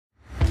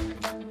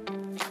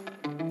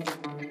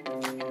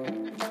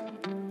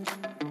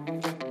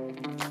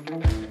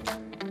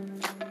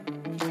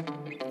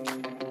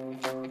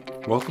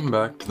Welcome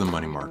back to the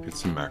Money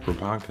Markets and Macro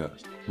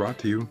Podcast, brought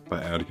to you by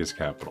Atticus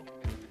Capital.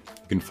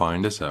 You can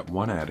find us at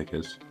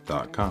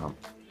oneatticus.com.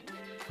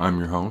 I'm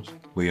your host,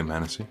 Liam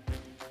Hennessy.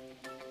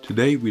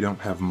 Today we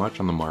don't have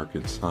much on the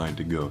market side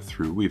to go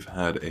through. We've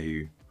had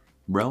a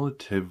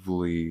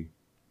relatively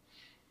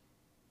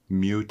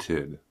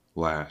muted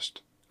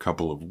last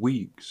couple of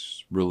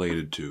weeks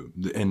related to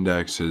the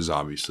indexes.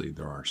 Obviously,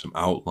 there are some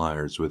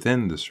outliers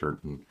within the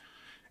certain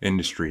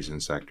industries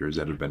and sectors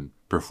that have been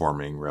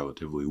performing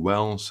relatively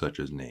well, such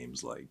as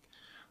names like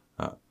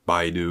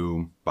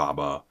Baidu,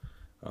 Baba,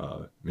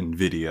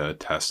 Nvidia,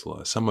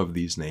 Tesla. Some of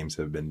these names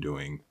have been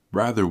doing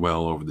rather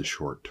well over the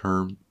short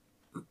term,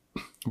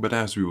 but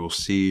as we will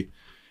see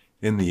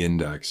in the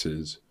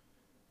indexes,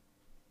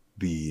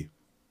 the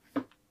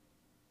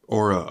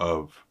aura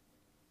of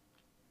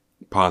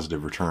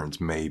positive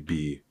returns may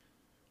be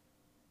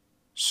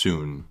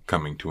soon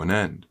coming to an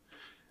end.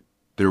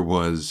 There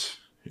was,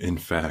 in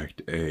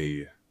fact,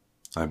 I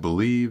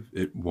believe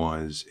it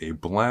was a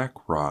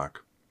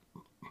BlackRock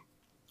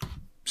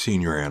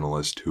senior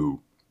analyst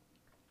who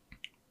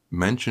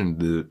mentioned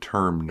the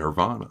term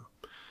nirvana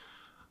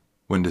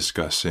when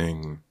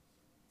discussing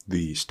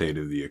the state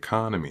of the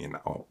economy.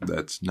 Now,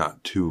 that's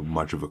not too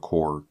much of a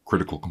core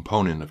critical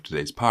component of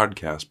today's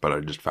podcast, but I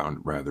just found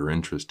it rather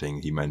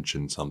interesting. He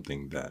mentioned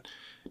something that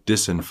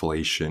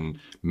disinflation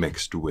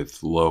mixed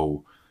with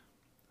low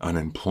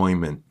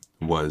unemployment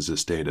was a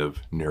state of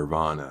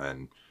nirvana,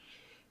 and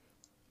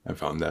I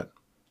found that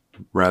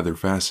rather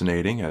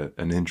fascinating,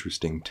 an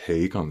interesting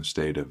take on the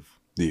state of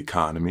the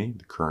economy,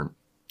 the current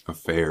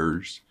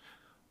affairs.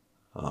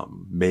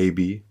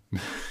 Maybe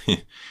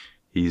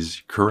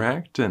he's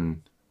correct,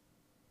 and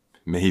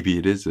maybe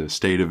it is a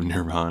state of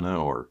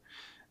nirvana, or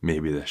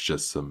maybe that's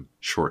just some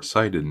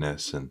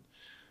short-sightedness and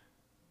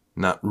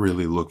not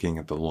really looking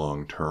at the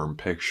long-term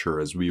picture,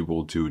 as we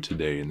will do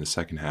today in the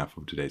second half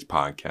of today's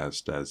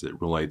podcast, as it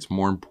relates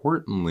more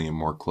importantly and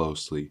more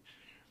closely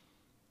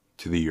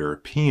to the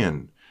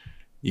European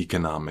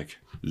economic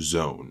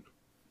zone.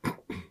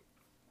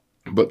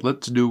 But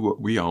let's do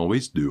what we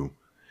always do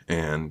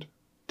and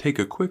take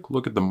a quick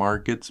look at the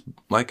markets.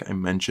 Like I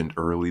mentioned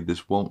early,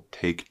 this won't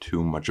take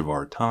too much of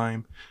our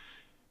time,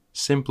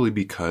 simply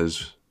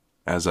because,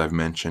 as I've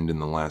mentioned in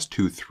the last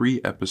 2-3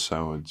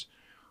 episodes,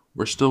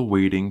 we're still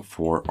waiting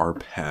for our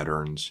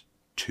patterns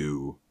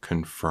to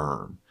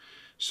confirm.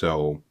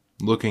 So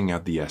looking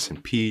at the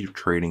S&P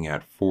trading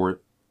at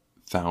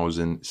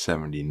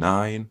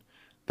 4,079,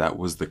 that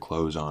was the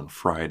close on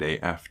Friday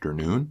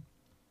afternoon.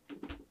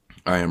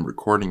 I am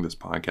recording this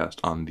podcast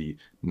on the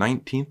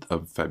 19th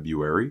of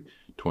February,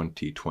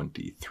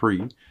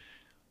 2023.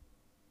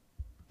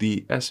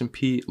 The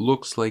S&P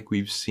looks like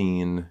we've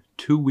seen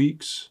 2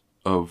 weeks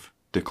of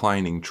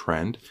declining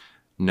trend.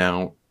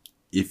 Now,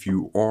 if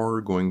you are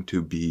going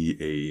to be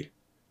a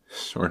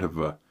sort of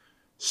a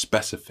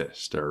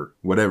specifist, or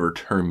whatever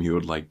term you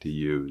would like to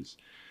use,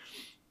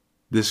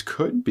 this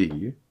could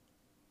be,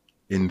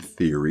 in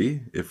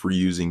theory, if we're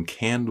using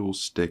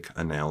candlestick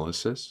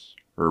analysis,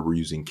 or we're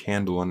using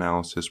candle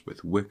analysis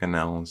with wick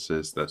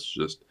analysis, that's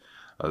just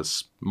a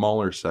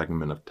smaller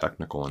segment of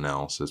technical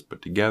analysis,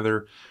 but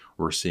together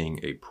we're seeing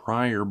a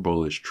prior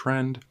bullish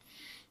trend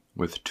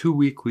with 2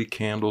 weekly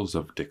candles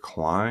of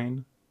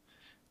decline.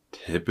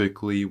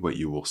 Typically what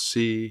you will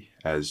see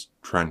as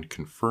trend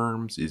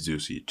confirms is you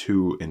see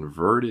 2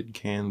 inverted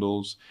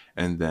candles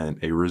and then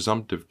a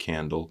resumptive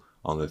candle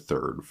on the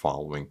third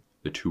following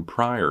the 2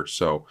 prior.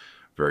 So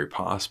very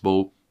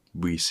possible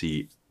we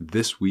see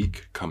this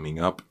week coming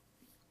up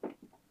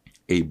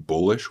a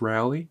bullish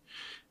rally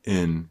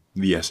in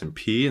the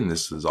S&P, and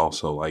this is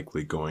also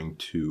likely going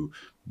to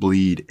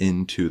bleed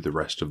into the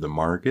rest of the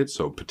market.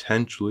 So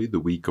potentially the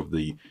week of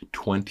the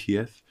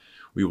 20th,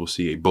 we will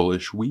see a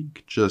bullish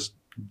week, just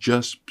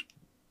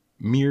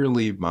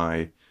merely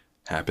by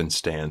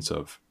happenstance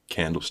of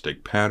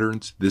candlestick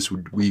patterns. This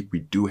week we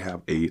do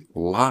have a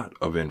lot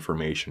of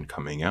information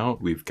coming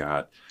out. We've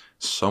got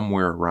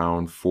somewhere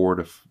around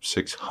 400 to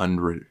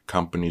 600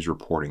 companies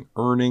reporting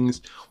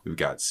earnings. We've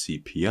got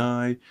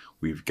CPI.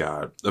 We've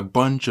got a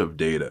bunch of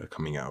data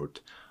coming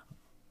out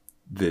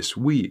this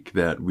week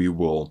that we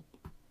will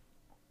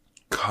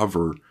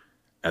cover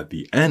at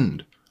the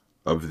end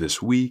of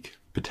this week.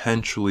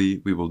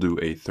 Potentially, we will do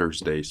a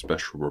Thursday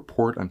special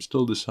report. I'm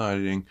still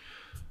deciding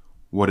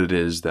what it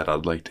is that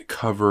I'd like to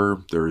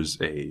cover.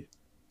 There's a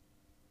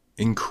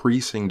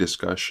increasing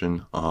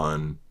discussion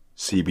on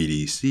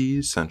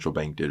CBDCs, central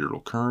bank digital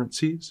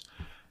currencies,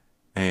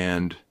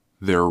 and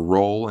their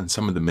role and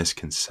some of the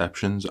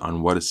misconceptions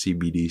on what a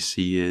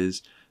CBDC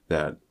is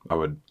that I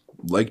would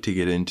like to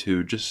get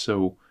into, just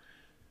so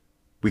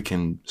we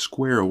can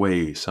square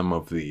away some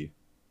of the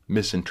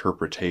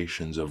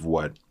misinterpretations of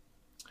what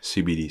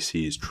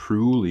CBDCs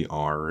truly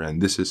are.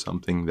 And this is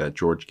something that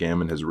George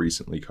Gammon has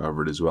recently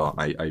covered as well.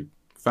 I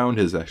found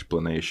his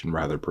explanation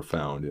rather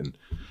profound, and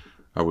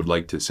I would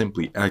like to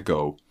simply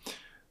echo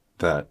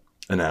that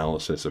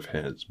analysis of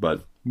his,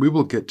 but we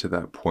will get to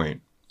that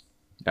point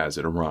as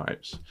it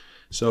arrives.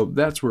 So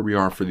that's where we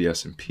are for the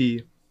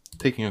S&P.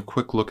 Taking a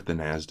quick look at the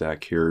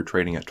NASDAQ here,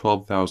 trading at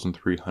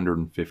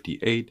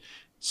 12,358.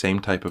 Same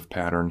type of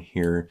pattern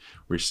here.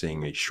 We're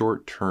seeing a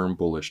short-term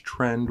bullish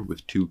trend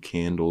with two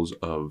candles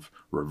of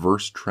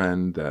reverse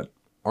trend that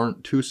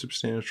aren't too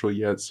substantial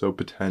yet, so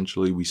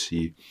potentially we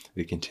see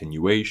a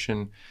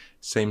continuation.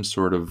 Same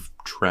sort of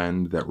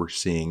trend that we're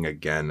seeing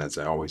again, as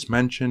I always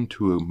mention,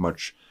 to a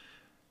much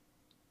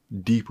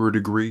deeper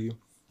degree.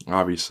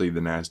 Obviously,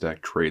 the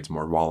NASDAQ trades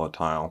more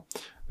volatile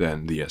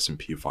than the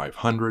S&P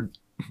 500.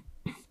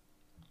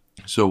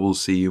 So we'll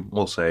say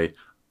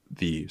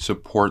the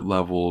support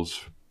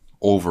levels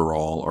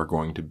overall are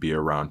going to be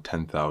around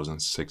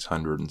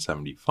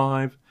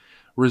 10,675.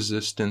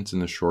 Resistance in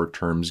the short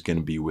term is going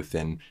to be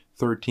within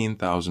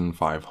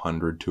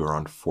 13,500 to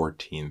around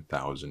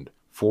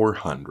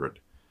 14,400.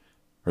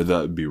 Or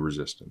that would be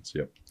resistance,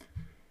 yep.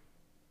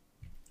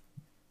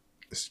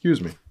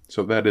 Excuse me.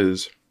 So that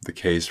is the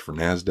case for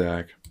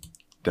NASDAQ.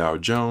 Dow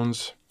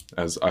Jones,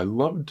 as I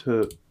love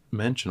to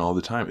mention all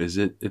the time, is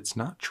it's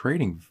not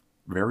trading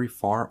very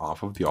far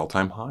off of the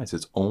all-time highs.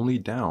 It's only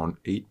down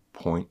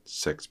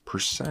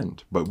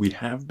 8.6%, but we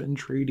have been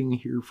trading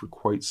here for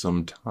quite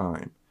some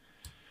time.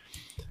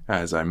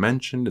 As I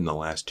mentioned in the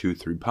last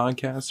 2-3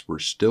 podcasts, we're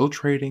still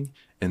trading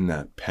in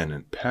that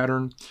pennant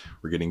pattern.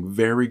 We're getting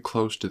very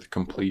close to the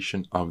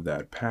completion of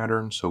that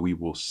pattern, so we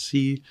will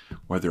see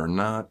whether or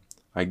not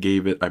I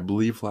gave it, I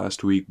believe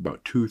last week,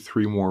 about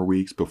 2-3 more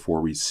weeks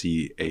before we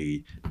see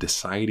a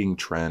deciding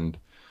trend.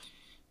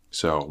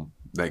 So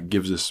that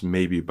gives us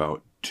maybe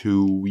about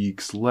 2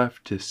 weeks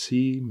left to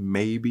see.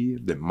 Maybe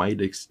that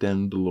might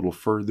extend a little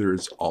further.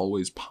 It's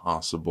always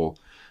possible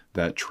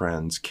that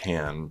trends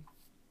can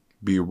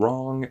be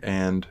wrong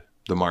and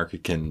the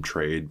market can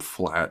trade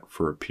flat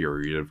for a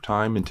period of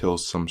time until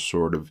some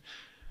sort of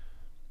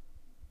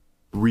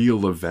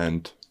real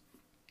event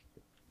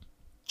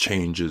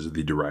changes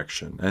the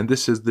direction. And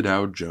this is the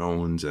Dow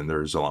Jones, and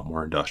there's a lot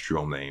more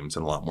industrial names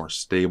and a lot more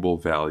stable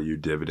value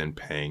dividend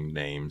paying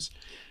names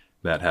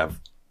that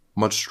have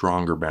much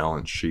stronger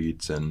balance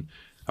sheets and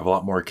have a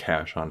lot more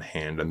cash on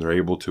hand, and they're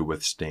able to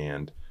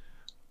withstand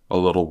a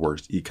little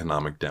worse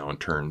economic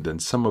downturn than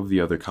some of the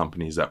other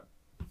companies that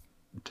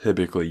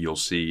typically you'll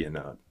see in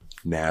a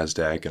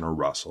NASDAQ and a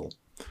Russell.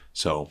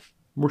 So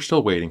we're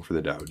still waiting for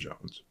the Dow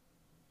Jones.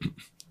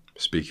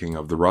 Speaking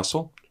of the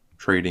Russell,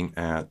 trading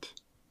at,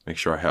 make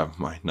sure I have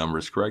my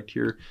numbers correct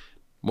here,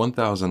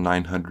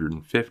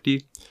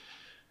 1,950.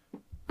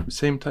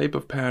 Same type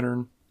of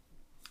pattern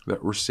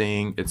that we're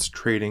seeing. It's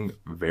trading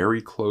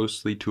very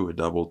closely to a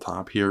double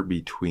top here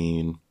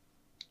between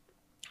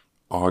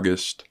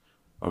August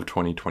of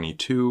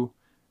 2022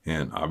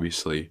 and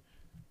obviously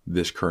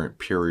this current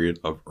period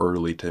of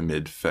early to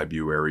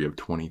mid-February of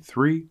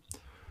 23.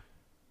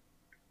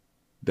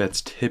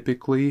 That's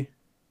typically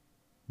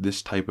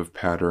this type of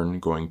pattern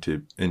going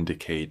to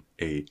indicate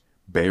a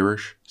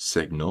bearish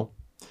signal.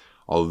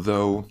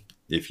 Although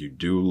if you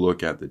do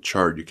look at the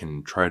chart, you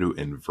can try to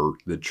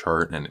invert the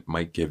chart and it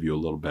might give you a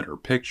little better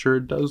picture.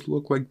 It does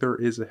look like there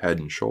is a head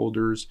and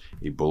shoulders,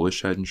 a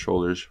bullish head and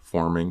shoulders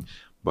forming,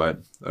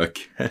 but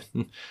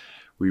again,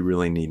 we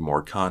really need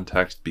more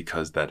context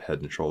because that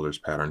head and shoulders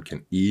pattern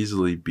can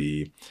easily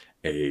be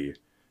a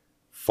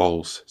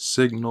false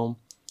signal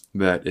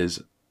that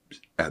is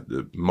at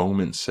the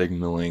moment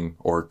signaling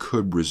or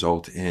could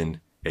result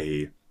in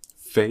a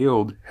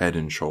failed head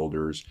and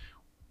shoulders,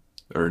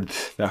 or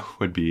that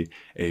would be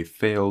a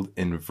failed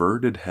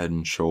inverted head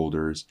and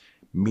shoulders,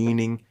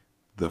 meaning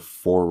the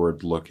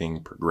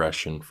forward-looking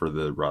progression for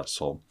the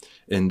Russell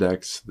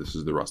index, this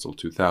is the Russell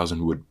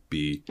 2000, would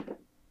be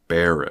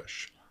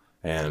bearish.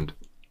 And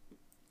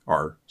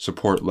our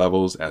support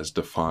levels as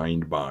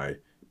defined by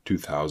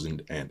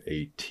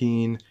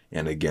 2018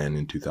 and again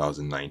in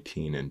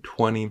 2019 and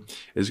 20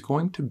 is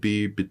going to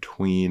be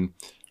between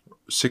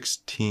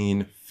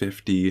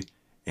 1650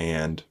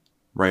 and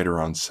right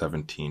around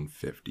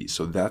 1750.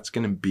 So that's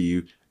going to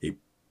be a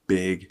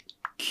big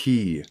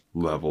key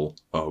level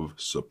of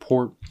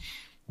support,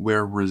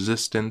 where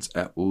resistance,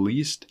 at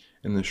least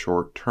in the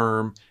short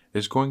term,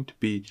 is going to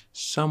be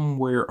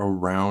somewhere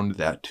around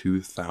that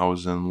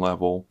 2000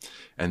 level.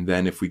 And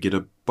then if we get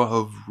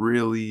above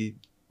really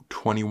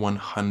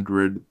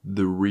 2100,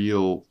 the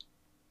real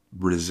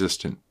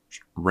resistant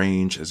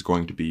range is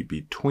going to be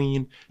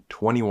between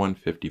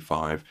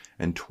 2155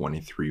 and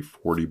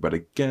 2340. But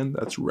again,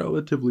 that's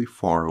relatively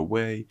far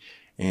away,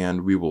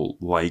 and we will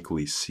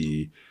likely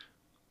see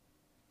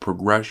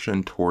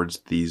progression towards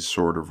these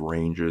sort of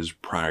ranges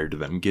prior to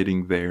them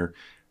getting there,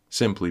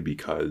 simply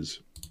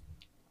because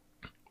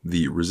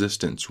the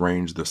resistance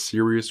range, the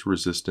serious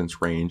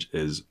resistance range,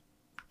 is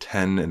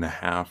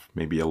 10.5%,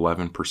 maybe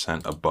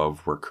 11%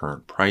 above where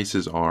current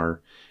prices are,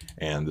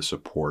 and the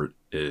support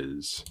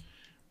is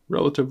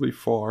relatively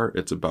far.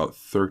 It's about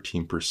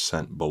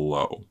 13%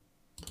 below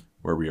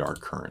where we are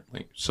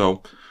currently.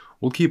 So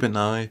we'll keep an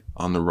eye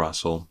on the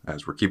Russell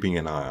as we're keeping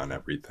an eye on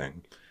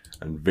everything.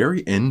 And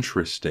very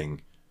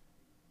interesting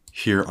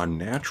here on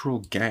natural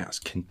gas,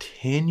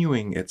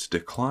 continuing its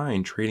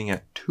decline, trading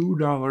at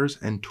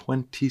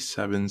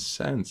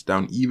 $2.27,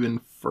 down even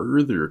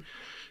further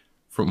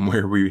from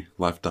where we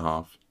left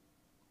off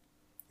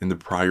in the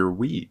prior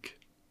week,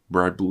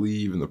 where I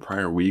believe in the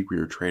prior week we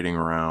were trading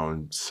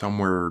around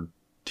somewhere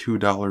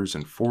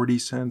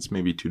 $2.40,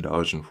 maybe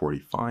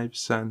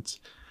 $2.45,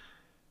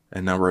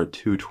 and now we're at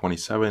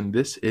 $2.27.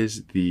 This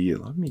is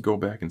let me go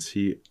back and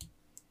see,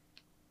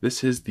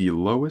 this is the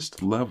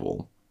lowest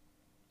level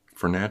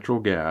for natural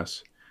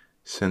gas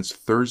since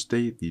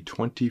Thursday, the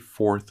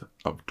 24th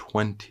of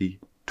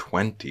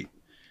 2020.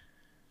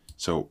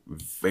 So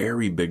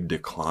very big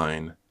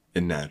decline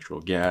in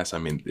natural gas. I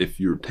mean, if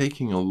you're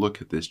taking a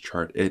look at this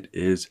chart, it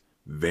is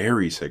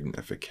very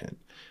significant.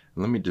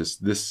 And let me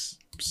just, this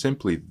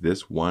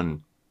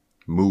one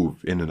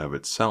move in and of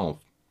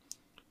itself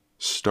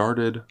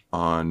started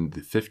on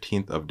the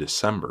 15th of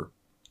December,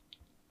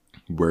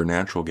 where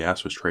natural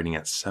gas was trading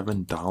at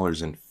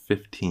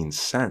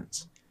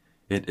 $7.15.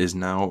 It is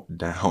now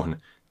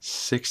down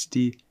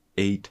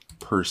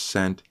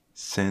 68%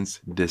 since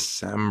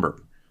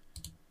December.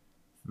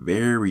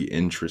 Very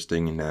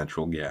interesting in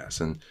natural gas.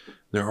 And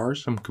there are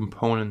some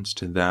components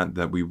to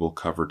that we will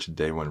cover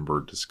today when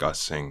we're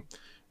discussing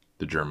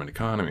the German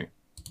economy.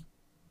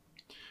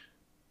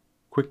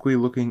 Quickly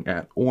looking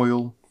at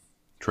oil,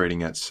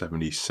 trading at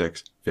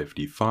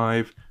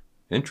 76.55.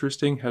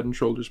 Interesting head and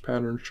shoulders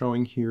pattern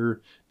showing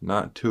here.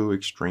 Not too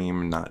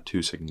extreme, not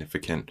too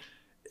significant.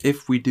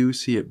 If we do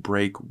see it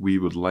break, we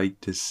would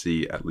like to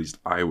see, at least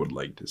I would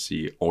like to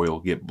see,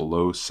 oil get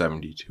below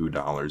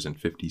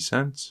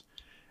 $72.50,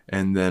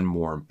 and then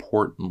more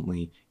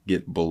importantly,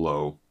 get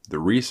below the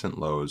recent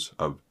lows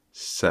of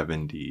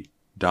 $70.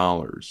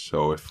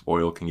 So if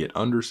oil can get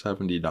under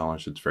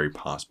 $70, it's very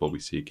possible we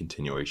see a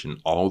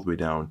continuation all the way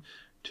down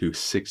to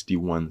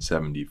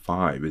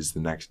 $61.75 is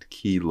the next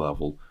key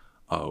level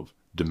of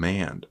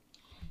demand.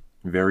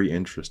 Very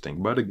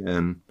interesting. But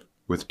again,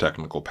 with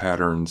technical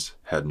patterns,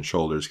 head and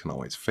shoulders can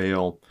always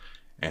fail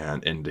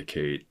and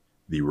indicate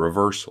the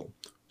reversal.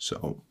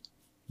 So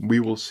we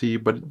will see,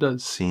 but it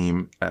does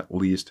seem, at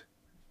least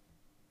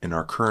in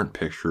our current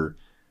picture,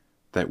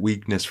 that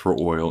weakness for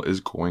oil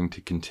is going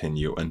to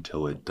continue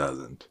until it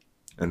doesn't.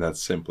 And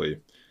that's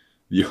simply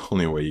the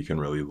only way you can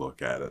really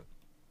look at it.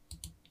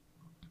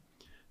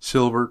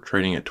 Silver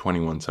trading at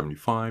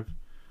 $21.75,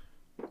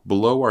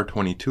 below our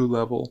 22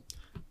 level,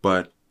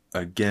 but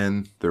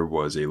again, there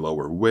was a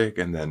lower wick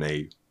and then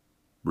a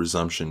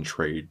resumption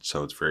trade,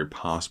 so it's very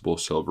possible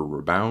silver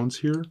rebounds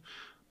here.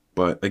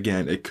 But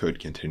again, it could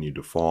continue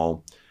to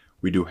fall.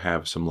 We do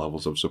have some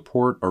levels of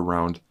support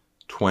around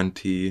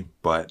 20,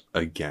 but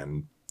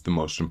again, the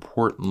most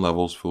important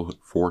levels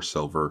for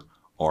silver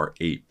are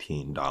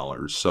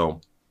 $18.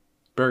 So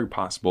very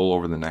possible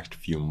over the next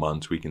few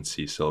months we can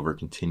see silver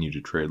continue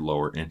to trade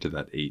lower into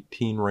that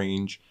 18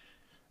 range.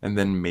 And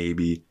then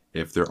maybe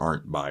if there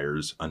aren't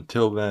buyers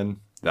until then,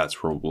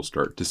 that's where we'll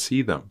start to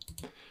see them.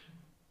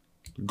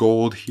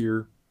 Gold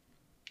here,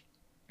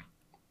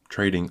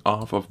 trading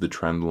off of the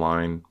trend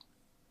line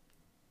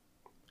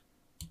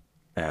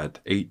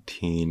at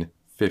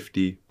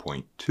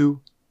 1850.2.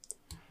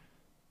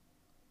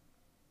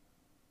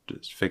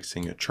 Just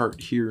fixing a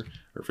chart here,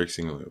 or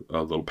fixing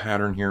a little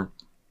pattern here.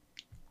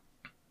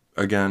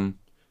 Again,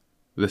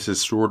 this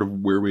is sort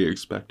of where we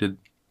expected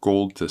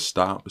gold to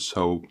stop,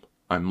 so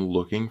I'm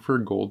looking for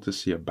gold to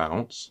see a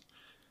bounce.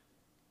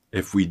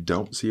 If we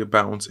don't see a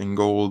bounce in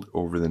gold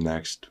over the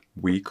next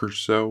week or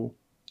so,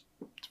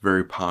 it's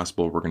very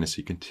possible we're going to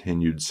see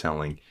continued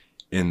selling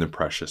in the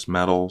precious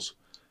metals.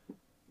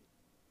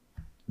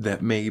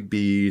 That may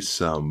be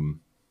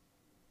some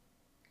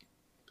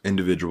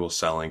individual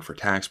selling for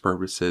tax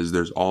purposes.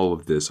 There's all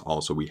of this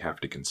also we have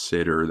to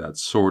consider.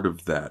 That's sort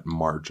of that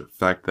March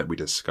effect that we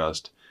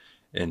discussed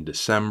in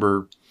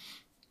December,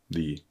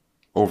 the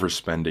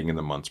overspending in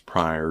the months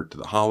prior to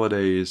the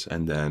holidays,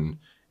 and then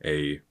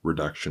a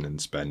reduction in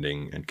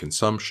spending and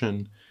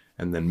consumption,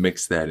 and then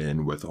mix that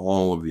in with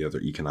all of the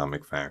other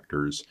economic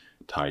factors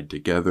tied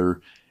together.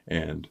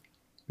 And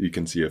you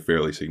can see a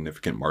fairly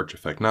significant March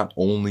effect, not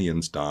only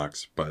in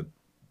stocks, but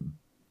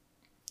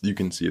you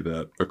can see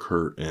that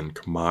occur in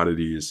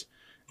commodities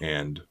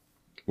and,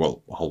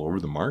 well, all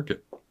over the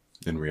market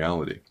in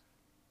reality.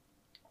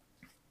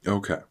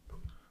 Okay,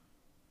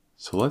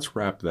 so let's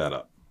wrap that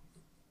up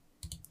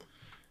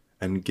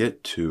and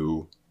get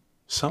to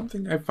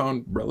something I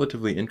found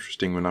relatively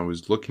interesting when I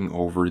was looking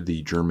over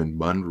the German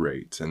Bund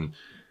rates. And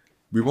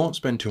we won't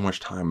spend too much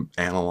time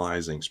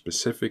analyzing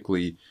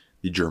specifically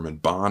the German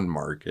bond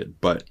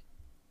market, but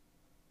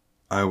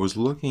I was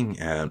looking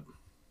at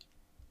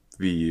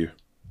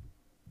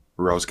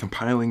where I was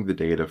compiling the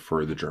data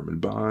for the German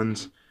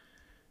bonds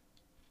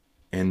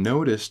and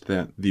noticed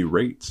that the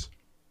rates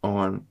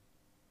on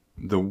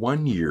the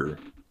 1-year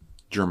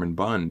German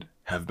Bund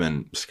have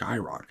been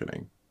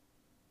skyrocketing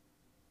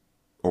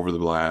over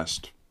the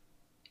last,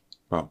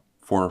 well,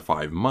 4 or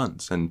 5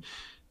 months. And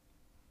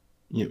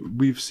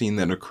we've seen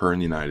that occur in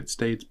the United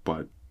States,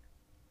 but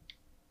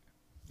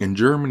in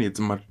Germany, it's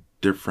a much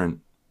different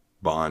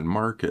bond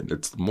market.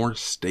 It's more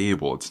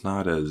stable. It's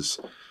not as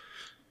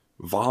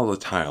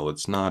volatile.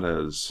 It's not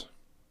as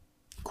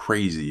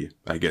crazy,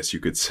 I guess you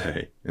could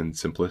say, in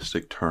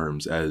simplistic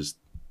terms, as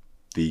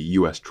the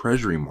US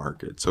Treasury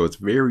market. So it's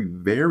very,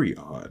 very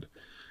odd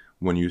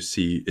when you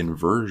see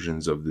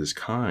inversions of this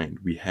kind.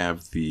 We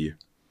have the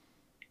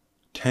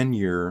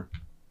 10-year,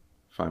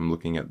 if I'm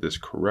looking at this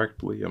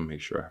correctly, I'll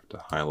make sure I have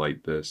to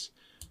highlight this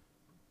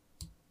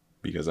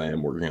because I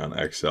am working on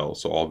Excel,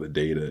 so all the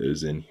data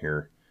is in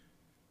here.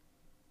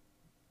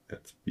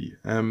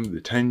 FBM,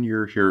 the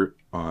 10-year here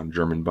on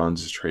German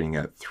bonds is trading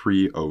at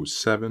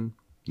 307.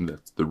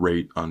 That's the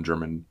rate on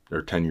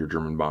 10-year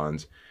German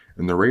bonds.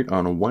 And the rate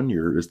on a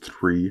 1-year is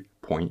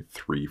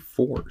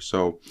 3.34.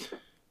 So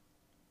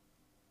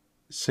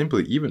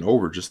simply, even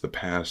over just the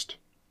past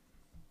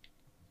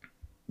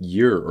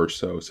year or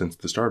so, since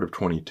the start of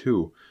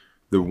 22,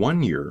 the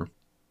 1-year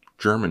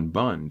German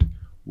bond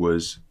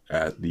was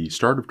at the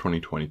start of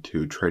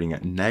 2022 trading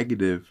at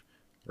negative,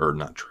 or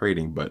not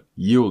trading, but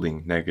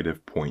yielding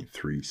negative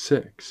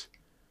 0.36.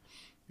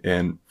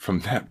 And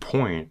from that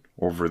point,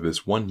 over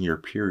this 1-year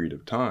period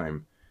of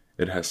time,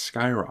 it has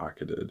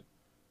skyrocketed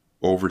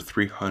over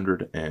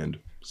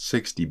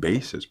 360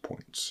 basis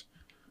points,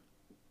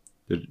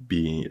 it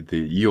being the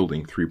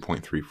yielding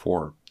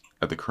 3.34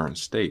 at the current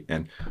state.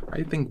 And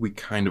I think we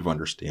kind of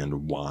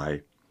understand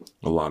why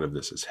a lot of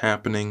this is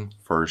happening.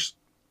 First,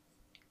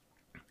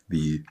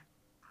 the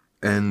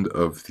end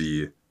of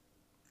the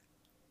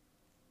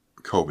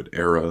COVID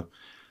era,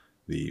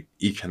 the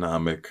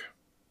economic,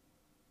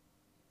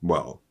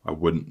 well, I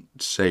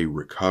wouldn't say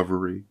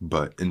recovery,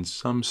 but in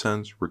some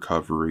sense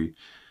recovery,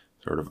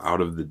 sort of out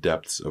of the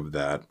depths of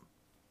that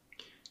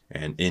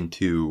and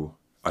into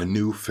a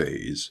new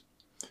phase.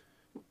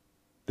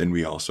 Then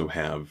we also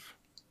have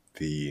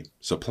the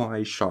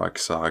supply shock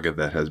saga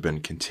that has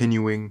been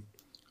continuing.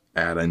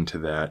 Add into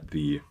that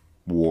the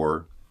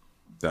war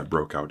that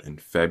broke out in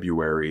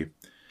February.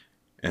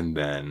 And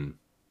then,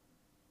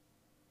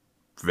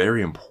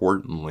 very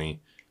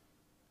importantly,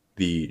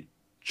 the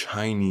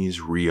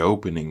Chinese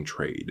reopening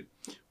trade,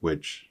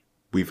 which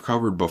we've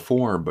covered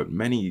before, but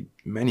many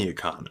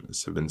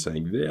economists have been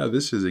saying, yeah,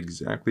 this is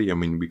exactly, I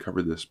mean, we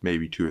covered this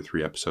maybe 2 or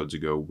 3 episodes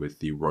ago with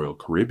the Royal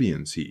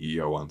Caribbean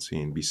CEO on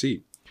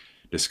CNBC,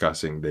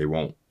 discussing they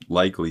won't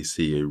likely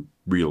see a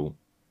real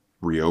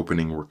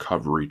reopening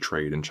recovery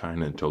trade in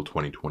China until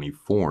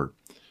 2024.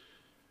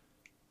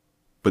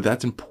 But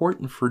that's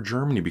important for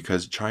Germany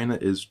because China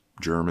is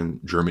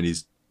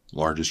Germany's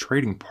largest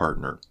trading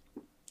partner,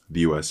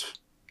 the US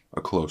a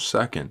close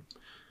second.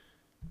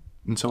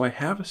 And so I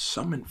have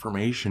some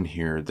information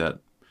here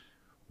that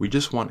we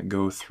just want to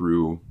go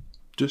through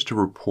just to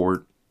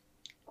report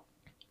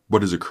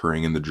what is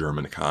occurring in the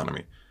German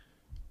economy.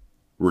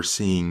 We're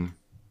seeing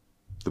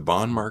the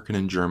bond market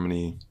in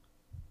Germany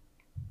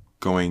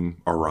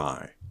going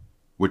awry,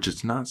 which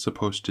it's not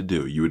supposed to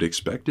do. You would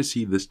expect to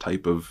see this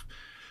type of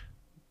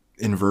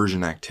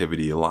inversion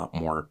activity a lot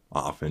more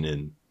often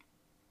in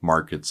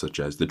markets such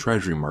as the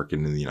Treasury market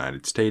in the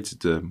United States.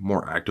 It's a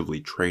more actively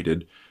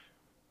traded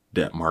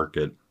debt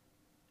market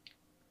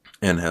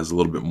and has a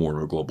little bit more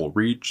of a global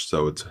reach,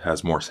 so it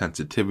has more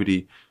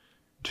sensitivity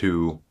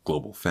to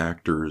global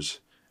factors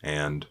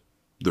and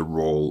the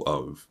role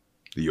of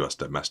the U.S.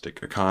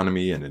 domestic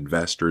economy and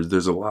investors.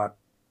 There's a lot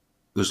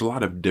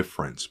of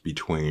difference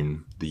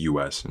between the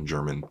U.S. and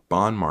German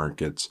bond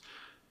markets,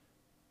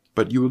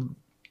 but you would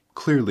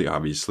clearly,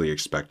 obviously,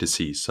 expect to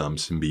see some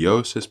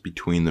symbiosis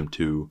between them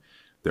two.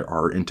 There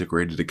are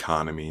integrated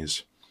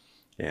economies,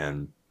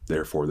 and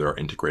therefore there are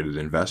integrated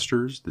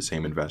investors. The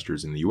same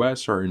investors in the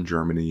U.S. are in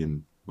Germany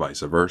and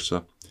vice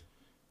versa.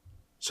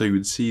 So you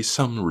would see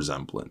some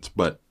resemblance,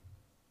 but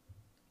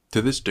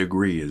to this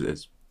degree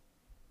is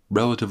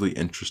relatively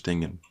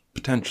interesting and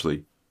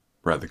potentially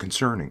rather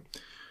concerning.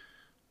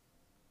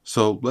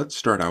 So let's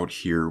start out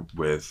here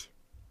with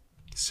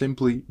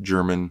simply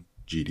German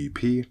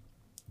GDP.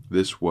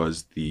 This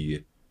was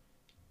the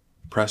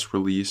press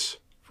release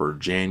for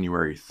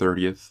January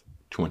 30th,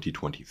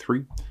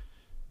 2023.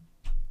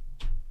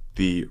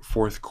 The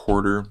fourth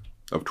quarter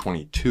of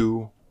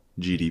 22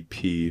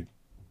 GDP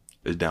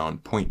is down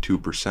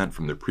 0.2%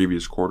 from the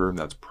previous quarter.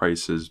 That's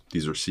prices.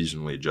 These are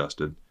seasonally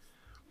adjusted.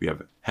 We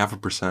have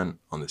 0.5%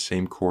 on the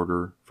same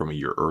quarter from a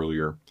year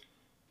earlier.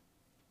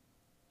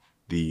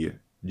 The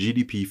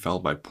GDP fell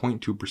by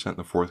 0.2% in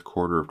the fourth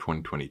quarter of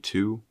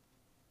 2022.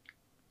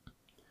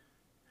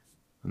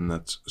 And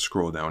let's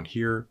scroll down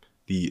here.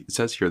 It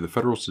says here, the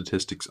Federal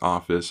Statistics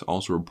Office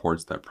also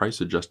reports that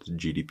price-adjusted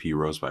GDP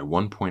rose by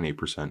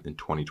 1.8% in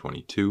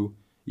 2022.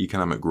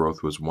 Economic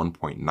growth was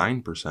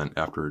 1.9%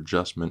 after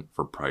adjustment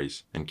for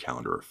price and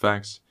calendar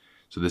effects.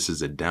 So this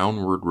is a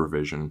downward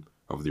revision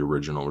of the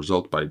original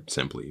result by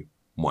simply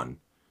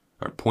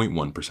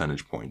 0.1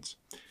 percentage points.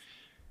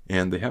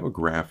 And they have a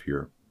graph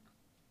here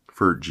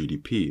for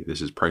GDP.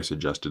 This is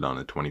price-adjusted on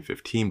a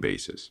 2015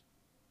 basis.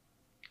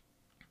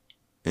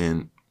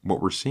 And what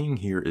we're seeing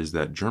here is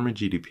that German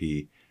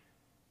GDP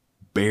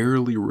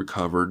barely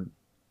recovered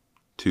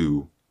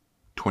to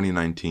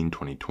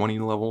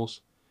 2019-2020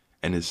 levels,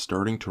 and is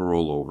starting to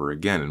roll over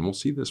again. And we'll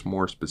see this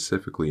more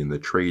specifically in the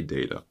trade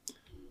data.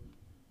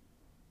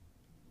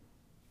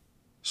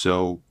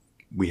 So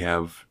we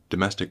have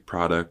domestic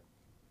product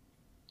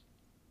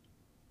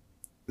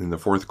in the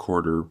fourth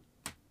quarter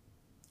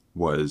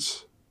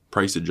was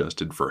price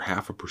adjusted for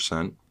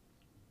 0.5%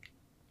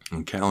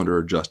 and calendar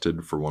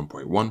adjusted for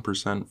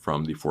 1.1%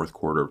 from the fourth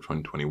quarter of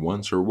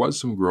 2021. So there was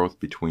some growth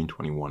between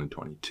 21 and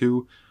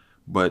 22,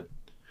 but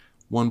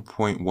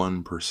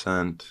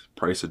 1.1%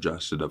 price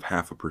adjusted of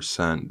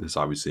 0.5%. This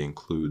obviously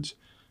includes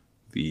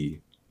the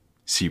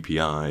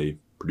CPI,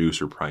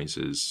 producer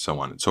prices, so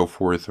on and so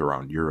forth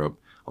around Europe.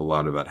 A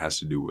lot of that has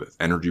to do with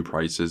energy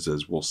prices,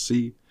 as we'll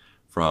see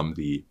from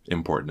the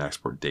import and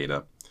export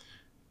data,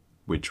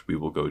 which we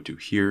will go to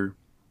here.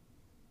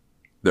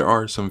 There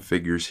are some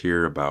figures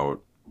here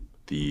about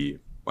the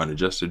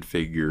unadjusted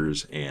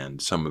figures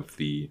and some of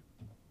the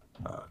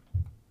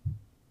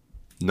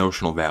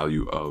notional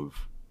value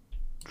of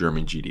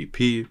German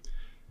GDP,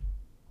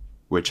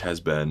 which has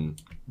been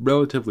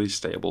relatively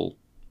stable.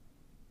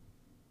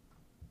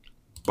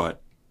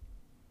 But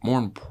more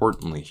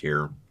importantly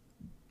here,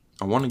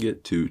 I want to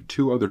get to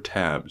two other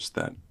tabs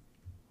that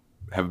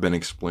have been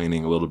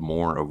explaining a little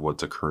more of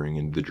what's occurring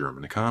in the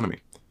German economy.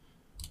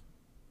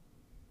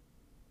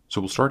 So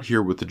we'll start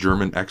here with the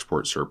German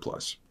export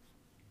surplus.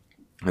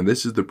 And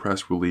this is the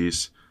press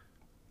release.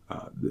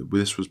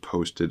 This was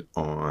posted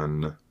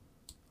on, let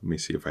me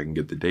see if I can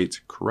get the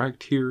dates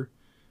correct here,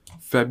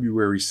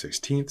 February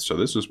 16th. So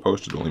this was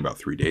posted only about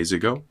 3 days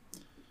ago.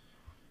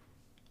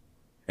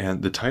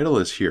 And the title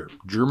is here,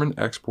 German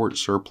export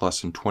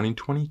surplus in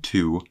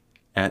 2022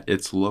 at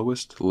its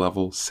lowest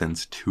level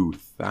since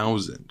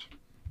 2000.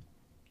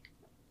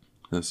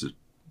 This is,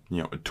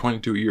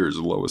 22 years,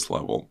 the lowest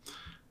level.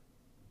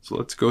 So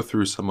let's go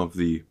through some of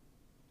the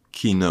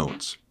key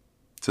notes.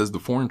 It says the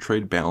foreign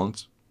trade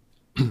balance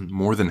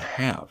more than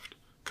halved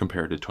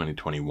compared to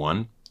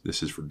 2021.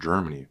 This is for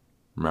Germany.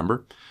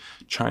 Remember,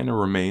 China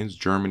remains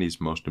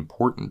Germany's most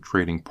important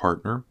trading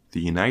partner. The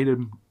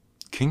United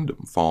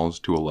Kingdom falls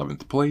to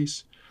 11th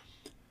place.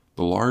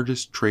 The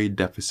largest trade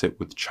deficit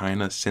with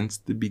China since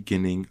the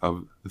beginning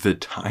of the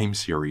time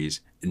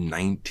series in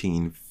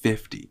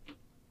 1950.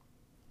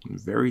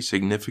 Very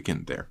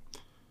significant there.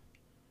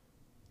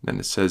 Then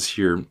it says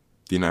here,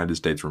 the United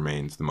States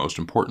remains the most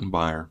important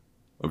buyer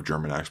of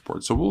German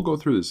exports. So we'll go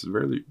through this. It's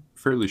a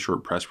fairly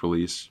short press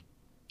release.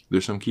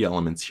 There's some key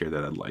elements here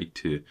that I'd like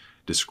to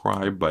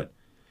describe, but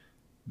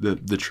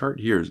the chart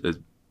here is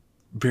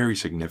very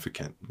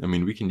significant. I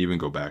mean, we can even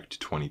go back to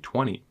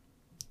 2020.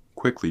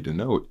 Quickly to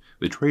note,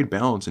 the trade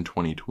balance in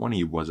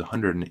 2020 was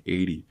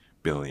 180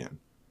 billion.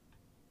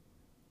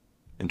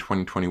 In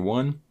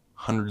 2021,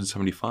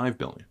 175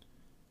 billion.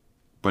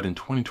 But in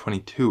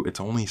 2022, it's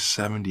only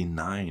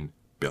 79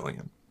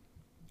 billion.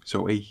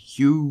 So a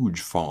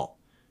huge fall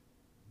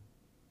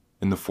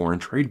in the foreign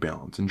trade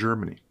balance in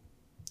Germany.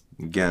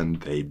 Again,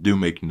 they do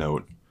make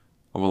note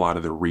of a lot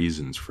of the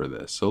reasons for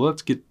this. So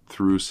let's get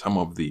through some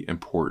of the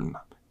important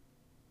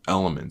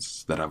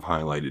elements that I've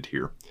highlighted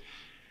here.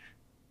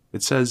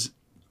 It says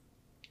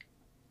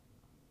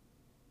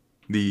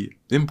the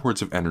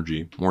imports of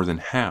energy more than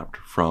halved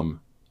from,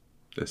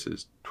 this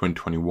is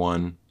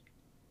 2021,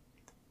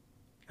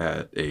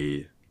 at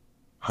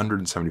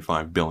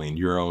 175 billion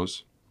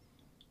euros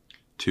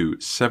to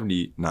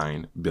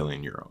 79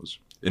 billion euros.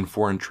 In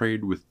foreign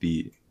trade with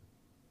the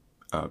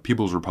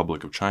People's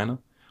Republic of China,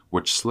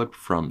 which slipped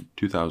from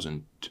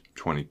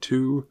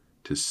 2022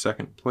 to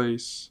second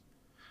place.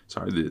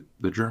 Sorry,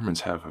 the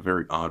Germans have a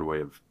very odd way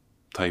of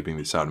typing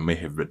this out. It may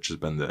have just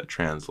been the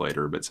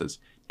translator, but it says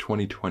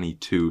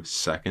 2022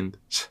 second.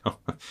 So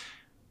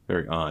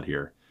very odd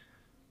here.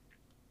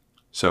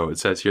 So it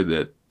says here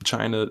that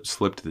China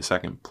slipped to the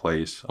second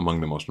place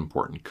among the most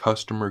important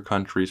customer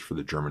countries for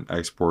the German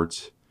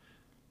exports.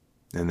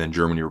 And then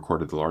Germany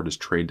recorded the largest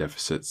trade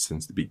deficit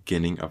since the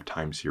beginning of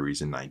time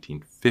series in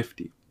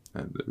 1950.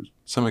 And there's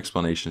some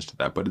explanations to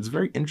that, but it's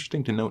very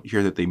interesting to note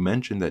here that they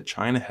mentioned that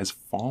China has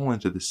fallen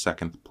to the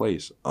second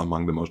place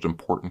among the most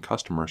important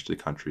customers to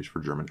countries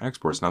for German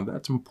exports. Now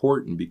that's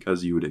important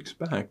because you would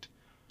expect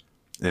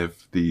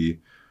if the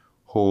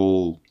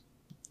whole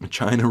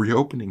China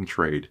reopening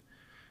trade,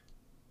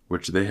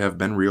 which they have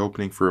been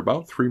reopening for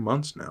about 3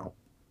 months now,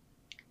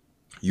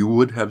 you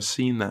would have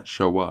seen that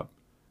show up,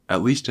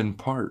 at least in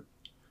part,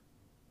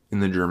 in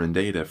the German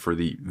data for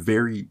the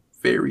very,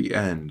 very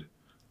end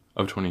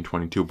of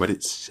 2022, but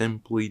it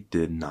simply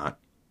did not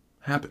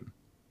happen.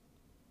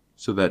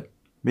 So that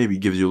maybe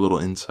gives you a little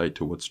insight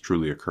to what's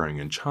truly occurring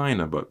in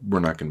China, but we're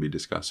not going to be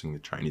discussing the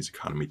Chinese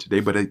economy today.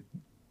 But I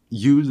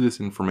use this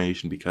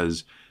information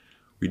because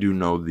we do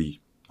know the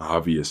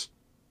obvious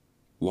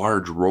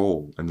large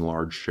role and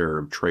large share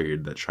of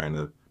trade that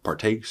China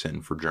partakes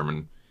in for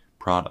German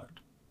product.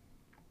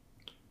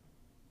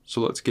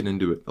 So let's get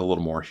into it a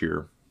little more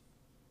here.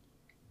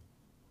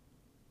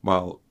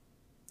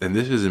 And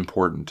this is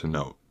important to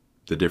note,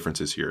 the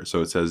differences here.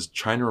 So it says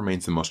China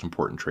remains the most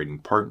important trading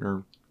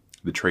partner,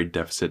 the trade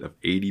deficit of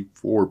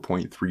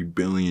 84.3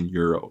 billion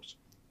euros.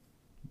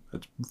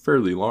 That's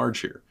fairly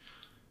large here.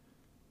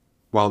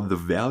 while the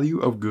value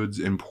of goods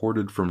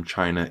imported from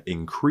China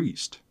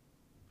increased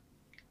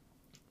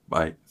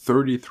by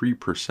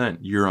 33%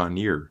 year on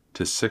year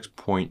to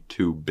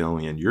 6.2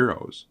 billion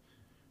euros,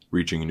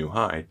 reaching a new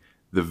high,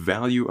 the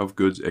value of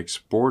goods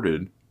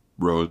exported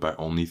rose by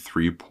only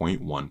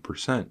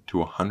 3.1% to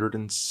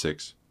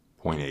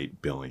 106.8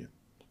 billion.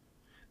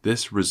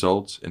 This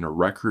results in a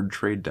record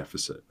trade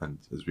deficit, and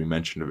as we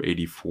mentioned, of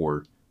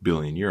 84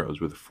 billion euros,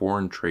 with a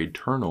foreign trade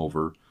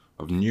turnover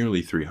of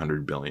nearly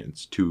 300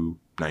 billions to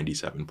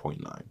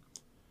 97.9.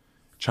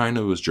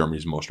 China was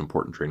Germany's most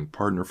important trading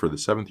partner for the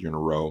 7th year in a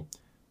row.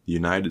 The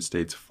United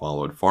States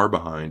followed far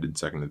behind in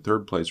second and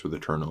third place with a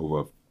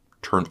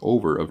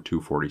turnover of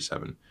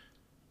 247.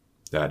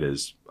 That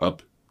is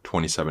up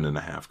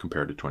 27.5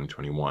 compared to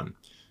 2021.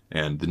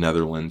 And the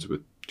Netherlands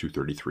with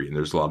 233. And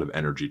there's a lot of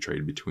energy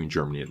trade between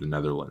Germany and the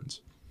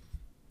Netherlands.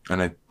 And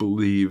I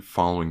believe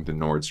following the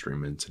Nord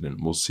Stream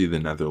incident, we'll see the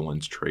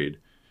Netherlands trade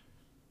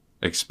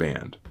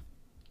expand.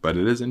 But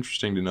it is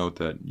interesting to note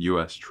that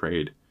U.S.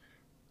 trade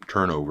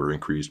turnover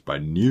increased by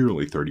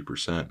nearly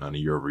 30% on a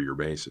year-over-year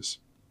basis.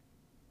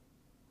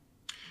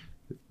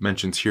 It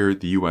mentions here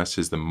the U.S.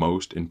 is the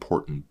most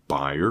important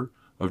buyer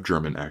of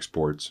German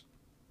exports,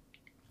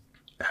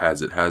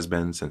 as it has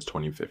been since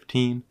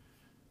 2015.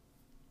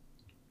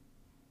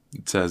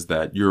 It says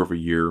that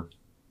year-over-year,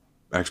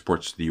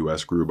 exports to the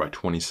U.S. grew by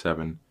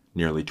 27,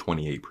 nearly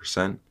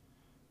 28%.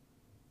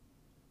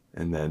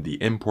 And then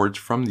the imports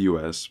from the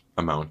U.S.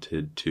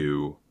 amounted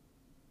to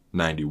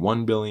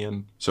 91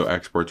 billion. So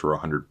exports were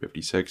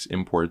 156,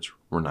 imports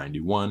were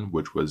 91,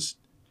 which was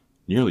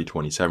nearly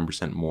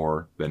 27%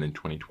 more than in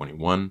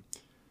 2021.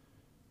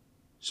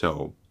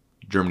 So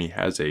Germany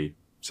has a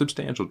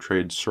substantial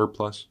trade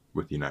surplus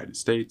with the United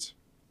States.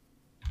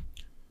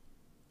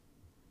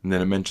 And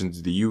then it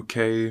mentions the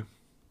UK,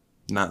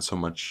 not so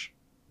much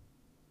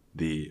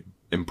the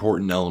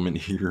important element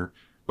here,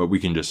 but we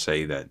can just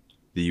say that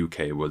the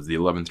UK was the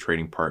 11th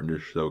trading partner,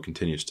 so it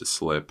continues to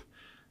slip.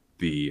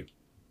 The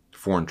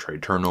foreign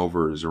trade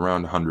turnover is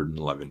around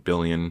 111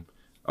 billion,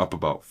 up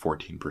about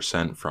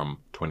 14% from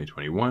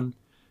 2021.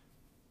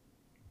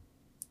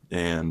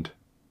 And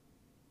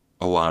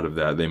a lot of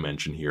that they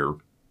mention here,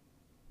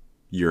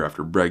 years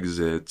after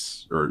Brexit,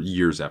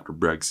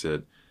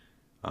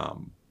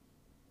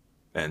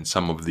 and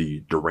some of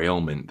the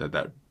derailment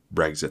that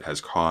Brexit has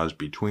caused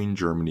between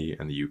Germany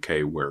and the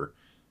UK, where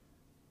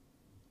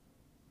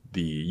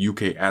the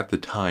UK at the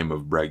time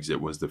of Brexit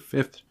was the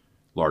 5th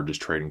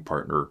largest trading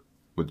partner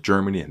with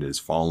Germany and has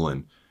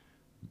fallen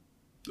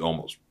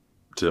almost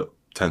to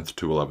 10th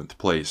to 11th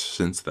place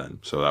since then.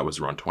 So that was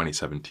around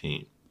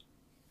 2017.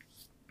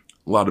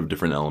 A lot of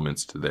different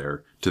elements to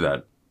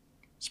that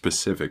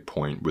specific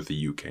point with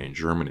the UK and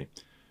Germany.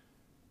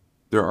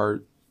 There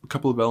are a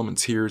couple of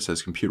elements here. It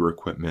says computer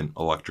equipment,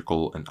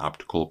 electrical and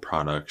optical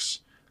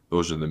products.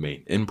 Those are the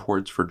main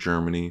imports for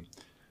Germany.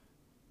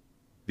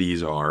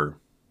 These are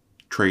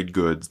trade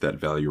goods that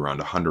value around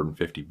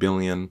 150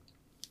 billion,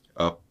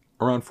 up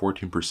around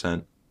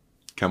 14%.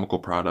 Chemical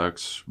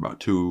products, about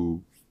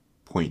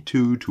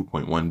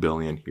 2.1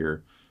 billion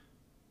here.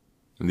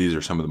 And these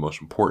are some of the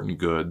most important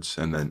goods.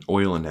 And then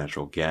oil and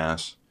natural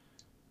gas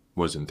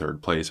was in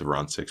third place of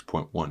around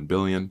 6.1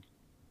 billion.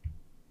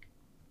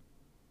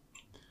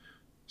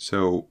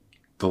 So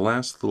the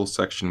last little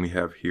section we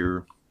have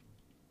here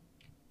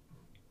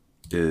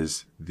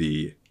is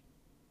the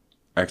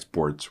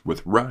exports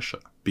with Russia,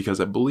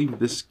 because I believe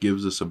this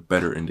gives us a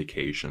better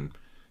indication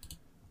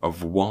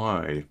of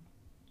why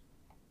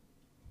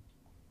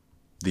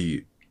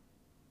the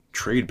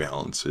trade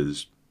balance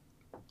is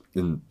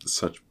in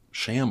such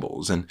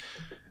shambles. And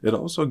it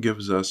also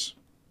gives us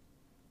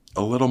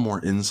a little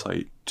more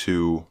insight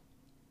to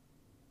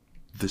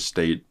the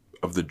state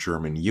of the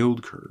German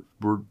yield curve.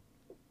 We're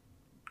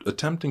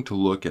attempting to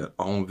look at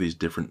all of these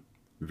different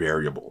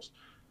variables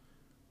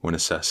when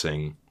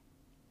assessing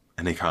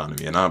an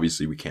economy. And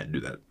obviously we can't do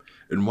that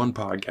in one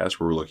podcast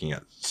where we're looking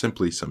at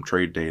simply some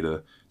trade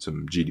data,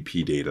 some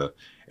GDP data,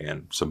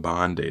 and some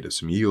bond data,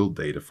 some yield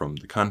data from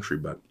the country.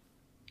 But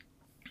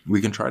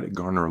we can try to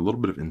garner a little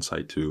bit of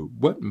insight to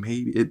what may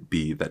it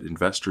be that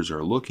investors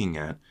are looking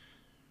at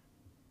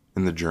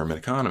in the German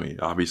economy.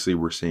 Obviously,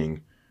 we're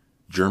seeing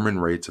German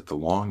rates at the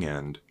long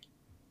end.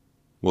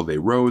 Well, they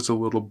rose a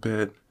little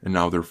bit, and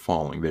now they're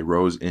falling. They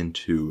rose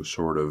into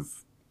sort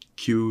of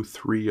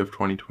Q3 of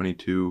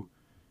 2022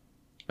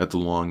 at the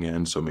long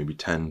end, so maybe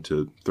 10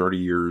 to 30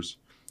 years,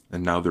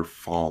 and now they're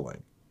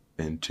falling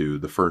into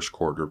the first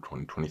quarter of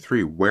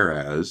 2023,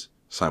 whereas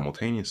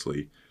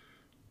simultaneously,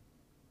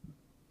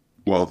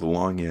 while the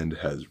long end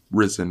has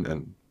risen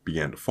and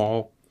began to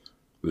fall,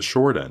 the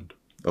short end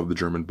of the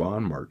German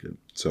bond market,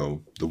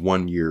 so the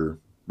 1 year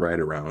right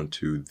around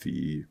to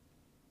the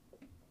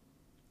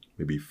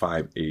maybe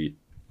 5.8,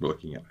 we're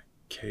looking at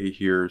K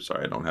here.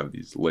 Sorry, I don't have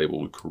these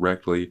labeled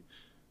correctly.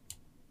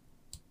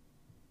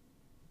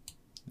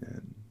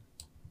 And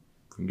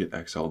we can get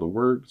Excel to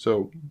work.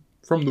 So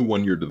from the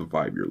 1 year to the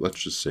 5 year,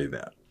 let's just say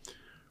that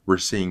we're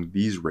seeing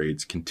these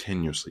rates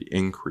continuously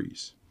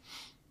increase.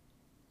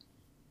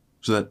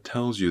 So that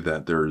tells you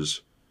that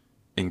there's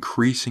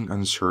increasing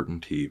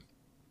uncertainty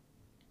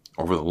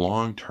over the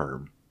long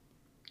term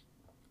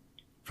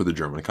for the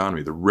German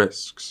economy. The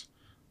risks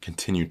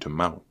continue to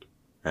mount,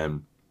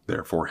 and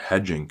therefore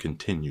hedging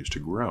continues to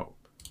grow.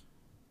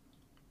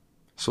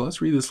 So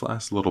let's read this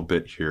last little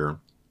bit here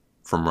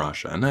from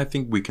Russia. And I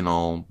think we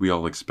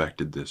all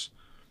expected this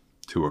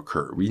to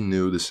occur. We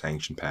knew the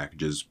sanction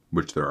packages,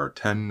 which there are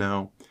 10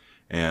 now,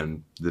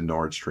 and the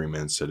Nord Stream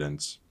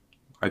incidents.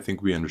 I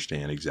think we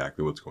understand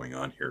exactly what's going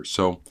on here.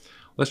 So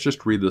let's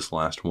just read this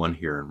last one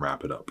here and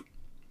wrap it up.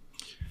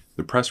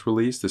 The press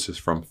release, this is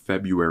from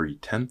February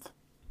 10th,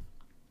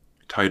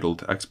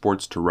 titled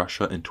Exports to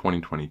Russia in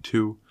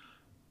 2022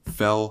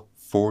 fell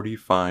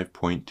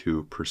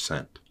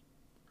 45.2%.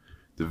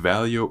 The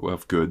value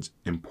of goods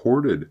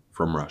imported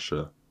from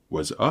Russia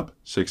was up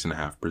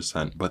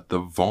 6.5%, but the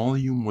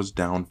volume was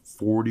down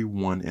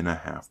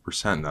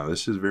 41.5%. Now,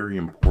 this is very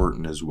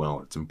important as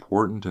well. It's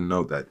important to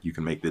note that you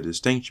can make the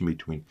distinction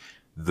between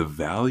the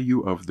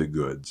value of the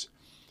goods,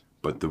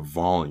 but the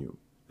volume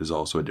is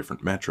also a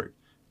different metric.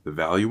 The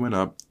value went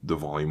up, the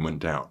volume went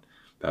down.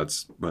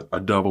 That's a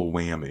double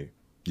whammy,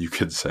 you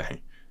could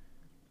say.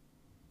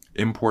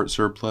 Import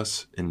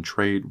surplus in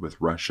trade with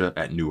Russia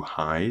at new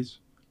highs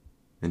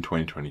in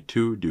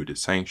 2022 due to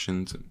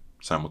sanctions and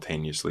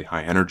simultaneously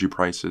high energy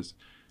prices.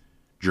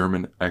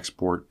 German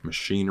export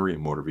machinery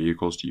and motor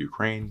vehicles to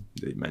Ukraine,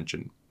 they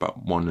mentioned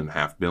about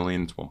 1.5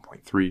 billion to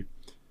 1.3.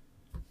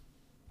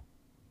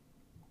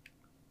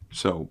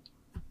 So,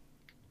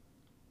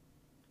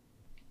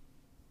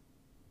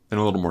 in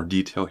a little more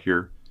detail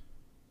here,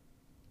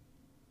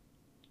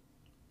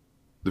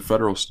 the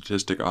Federal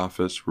Statistic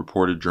Office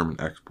reported German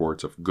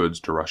exports of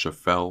goods to Russia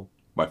fell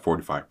by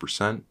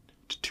 45%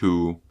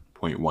 to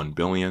 2.1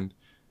 billion,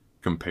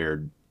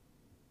 compared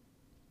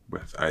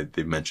with,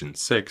 they mentioned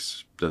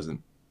 6,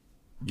 doesn't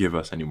give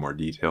us any more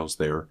details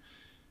there.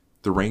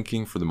 The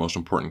ranking for the most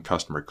important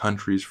customer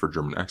countries for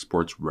German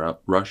exports,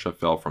 Russia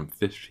fell from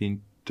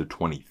 15 to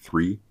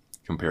 23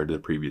 compared to the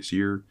previous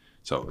year,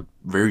 so a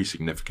very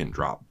significant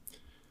drop.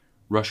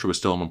 Russia was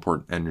still an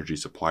important energy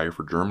supplier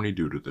for Germany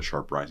due to the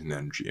sharp rise in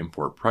energy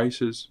import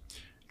prices.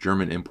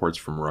 German imports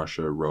from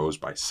Russia rose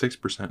by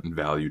 6% in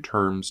value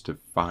terms to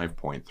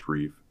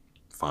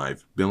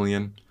 5.35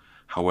 billion.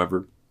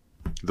 However,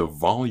 the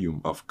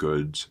volume of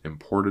goods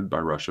imported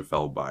from Russia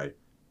fell by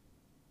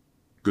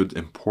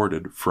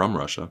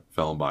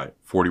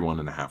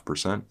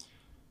 41.5%,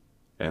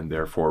 and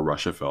therefore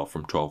Russia fell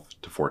from 12th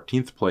to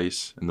 14th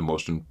place in the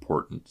most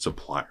important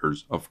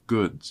suppliers of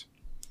goods.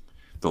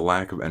 The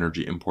lack of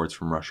energy imports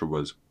from Russia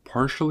was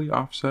partially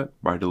offset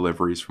by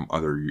deliveries from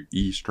other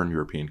Eastern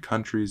European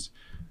countries.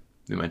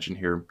 They mention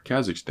here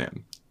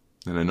Kazakhstan.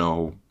 And I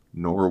know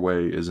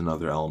Norway is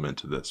another element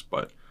to this,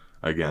 but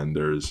again,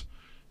 there's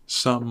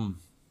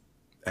some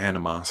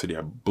animosity,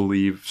 I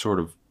believe, sort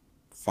of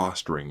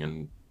fostering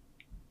and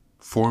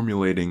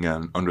formulating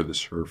under the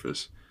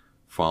surface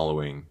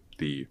following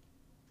the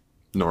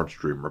Nord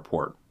Stream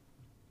report,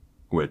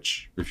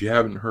 which, if you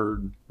haven't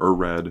heard or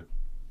read,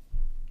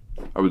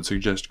 I would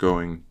suggest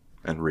going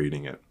and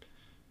reading it.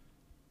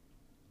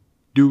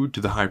 Due to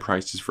the high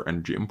prices for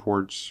energy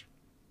imports,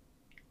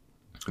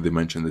 they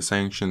mentioned the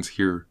sanctions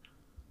here.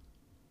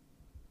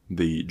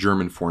 The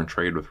German foreign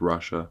trade with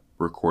Russia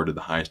recorded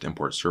the highest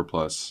import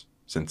surplus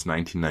since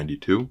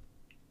 1992.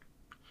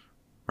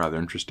 Rather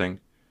interesting.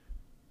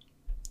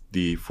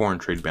 The foreign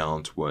trade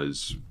balance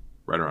was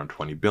right around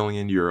 20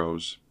 billion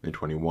euros in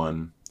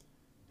 21,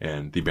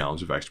 and the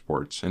balance of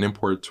exports and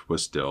imports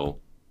was still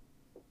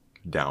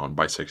down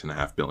by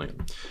 6.5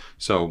 billion.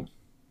 So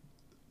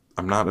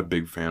I'm not a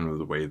big fan of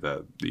the way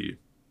that the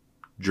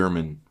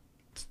German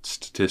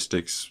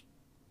statistics,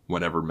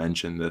 whenever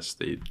mention this,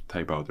 they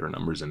type out their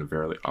numbers in a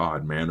very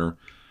odd manner.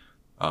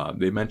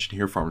 They mention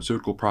here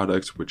pharmaceutical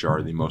products, which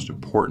are the most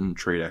important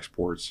trade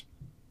exports.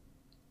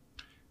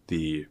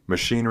 The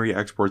machinery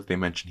exports they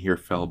mention here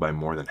fell by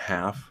more than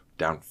half,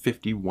 down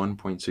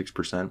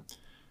 51.6%.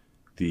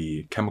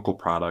 The chemical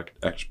product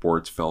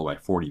exports fell by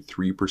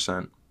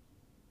 43%.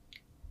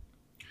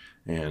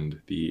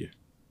 And the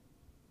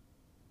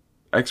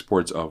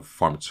exports of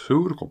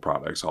pharmaceutical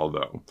products,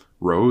 although,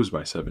 rose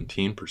by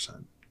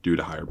 17% due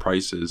to higher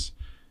prices.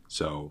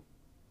 So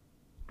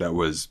that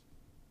was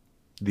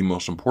the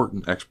most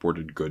important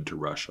exported good to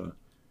Russia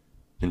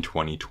in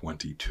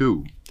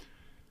 2022.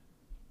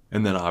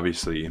 And then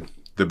obviously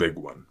the big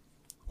one,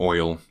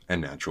 oil and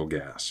natural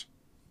gas.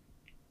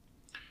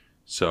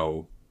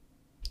 So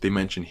they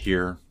mention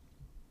here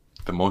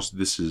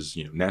this is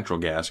natural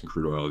gas and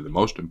crude oil are the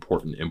most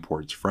important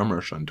imports from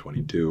Russia in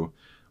 22,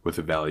 with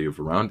a value of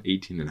around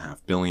 18.5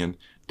 billion,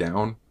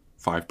 down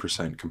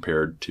 5%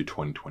 compared to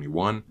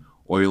 2021.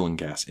 Oil and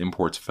gas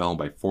imports fell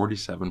by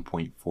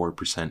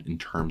 47.4% in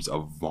terms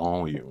of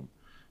volume.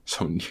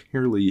 So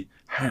nearly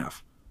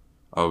half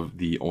of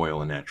the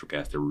oil and natural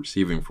gas they were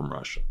receiving from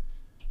Russia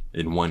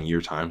in 1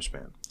 year time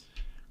span.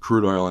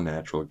 Crude oil and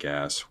natural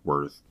gas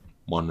worth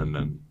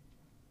 1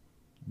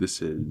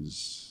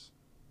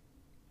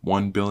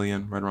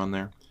 billion, right around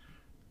there,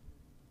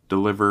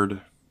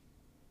 delivered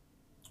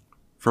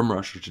from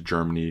Russia to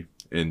Germany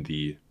in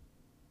the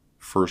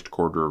first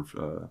quarter of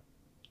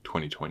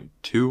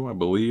 2022, I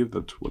believe.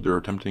 That's what they're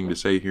attempting to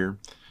say here.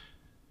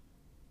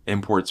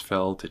 Imports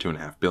fell to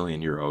 2.5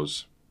 billion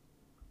euros.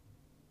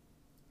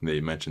 They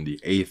mentioned the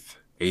eighth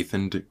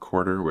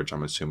quarter, which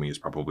I'm assuming is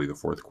probably the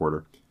fourth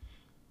quarter,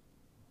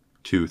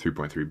 to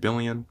 3.3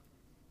 billion.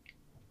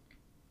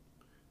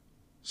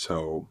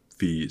 So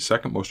the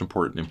second most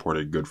important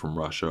imported good from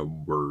Russia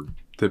were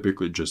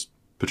typically just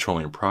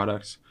petroleum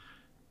products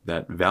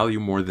that value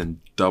more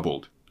than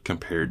doubled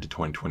compared to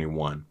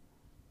 2021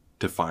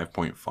 to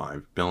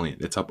 5.5 billion.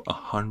 It's up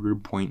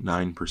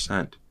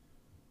 100.9%.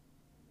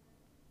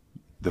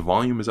 The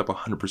volume is up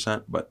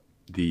 100%, but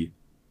the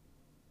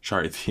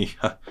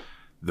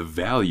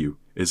value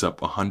is up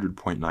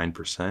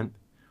 100.9%,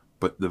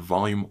 but the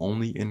volume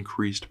only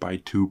increased by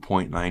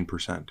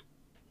 2.9%.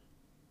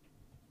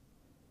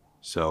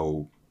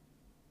 So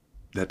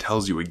that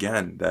tells you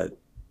again that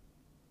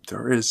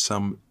there is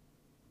some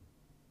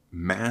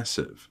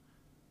massive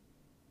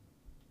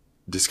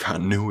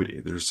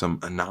discontinuity. There's some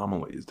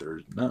anomalies.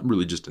 There's not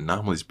really just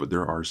anomalies, but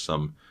there are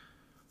some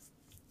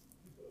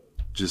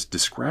just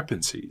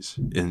discrepancies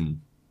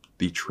in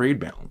the trade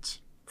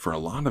balance for a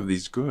lot of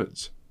these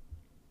goods.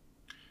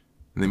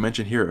 And they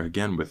mention here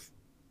again with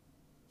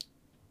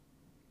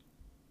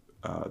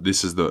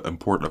this is the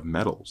import of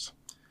metals,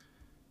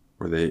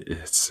 where they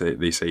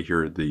say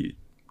here the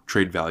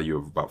trade value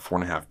of about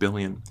 4.5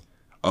 billion,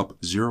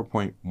 up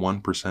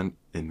 0.1%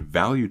 in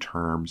value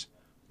terms,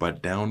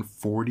 but down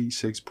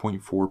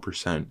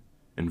 46.4%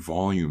 in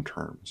volume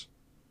terms.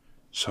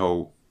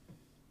 So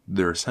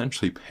they're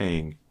essentially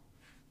paying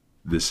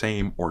the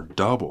same or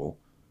double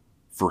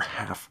for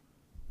half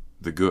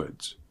the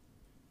goods.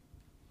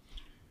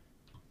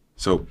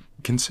 So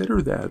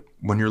consider that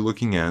when you're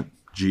looking at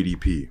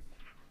GDP.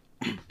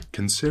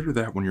 Consider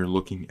that when you're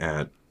looking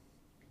at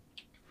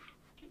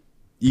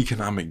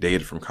economic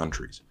data from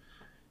countries,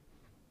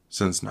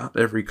 since not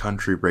every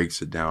country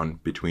breaks it down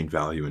between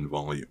value and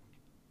volume.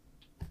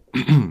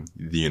 The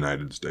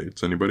United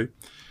States, anybody?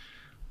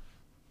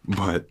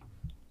 But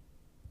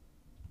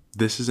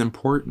this is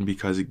important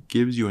because it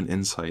gives you an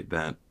insight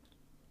that,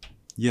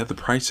 yeah, the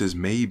prices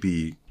may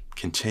be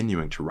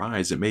continuing to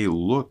rise. It may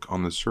look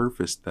on the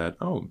surface that,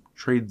 oh,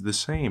 trade's the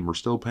same, we're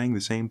still paying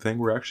the same thing,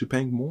 we're actually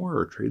paying more,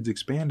 or trade's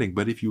expanding.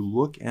 But if you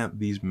look at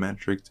these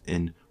metrics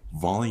in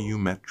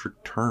volumetric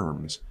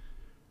terms,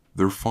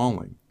 they're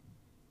falling.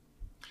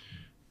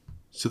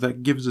 So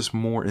that gives us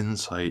more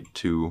insight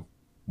to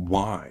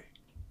why.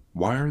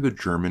 Why are the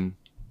German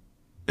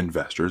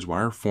investors,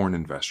 why are foreign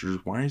investors,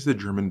 why is the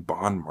German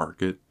bond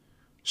market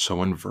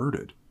so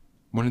inverted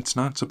when it's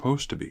not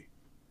supposed to be?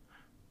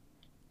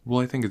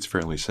 Well, I think it's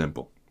fairly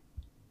simple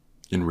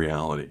in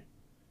reality,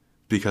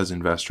 because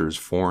investors,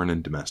 foreign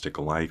and domestic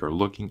alike, are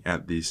looking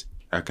at these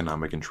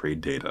economic and trade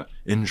data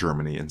in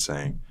Germany and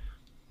saying,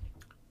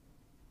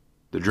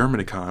 the German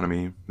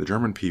economy, the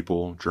German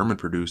people, German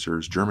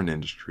producers, German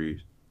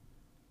industries,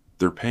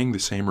 they're paying the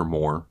same or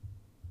more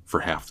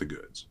for half the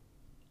goods.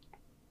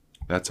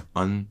 That's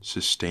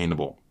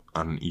unsustainable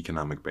on an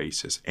economic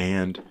basis.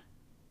 And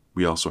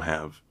we also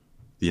have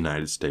the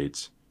United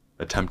States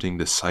attempting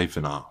to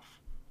siphon off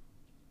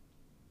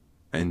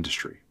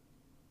industry,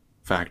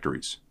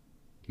 factories,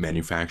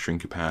 manufacturing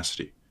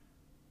capacity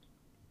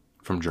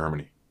from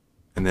Germany,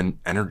 and then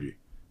energy.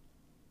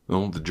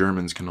 Well, the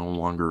Germans can no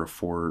longer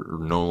afford or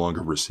no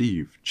longer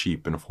receive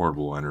cheap and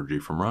affordable energy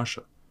from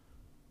Russia.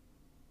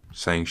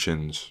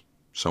 Sanctions,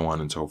 so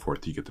on and so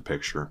forth, you get the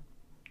picture.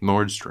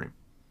 Nord Stream,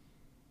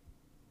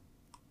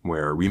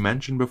 where we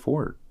mentioned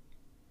before,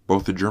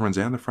 both the Germans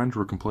and the French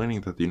were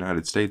complaining that the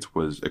United States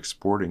was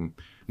exporting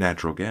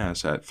natural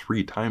gas at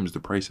 3 times the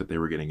price that they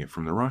were getting it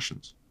from the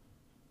Russians.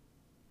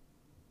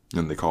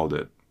 And they called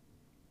it,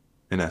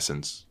 in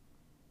essence,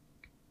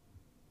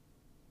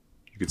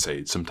 you could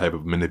say some type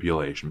of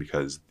manipulation,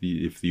 because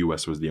if the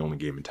U.S. was the only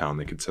game in town,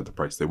 they could set the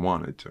price they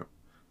wanted to.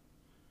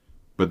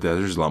 But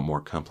there's a lot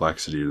more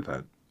complexity to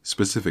that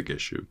specific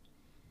issue.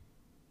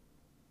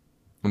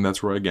 And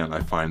that's where, again, I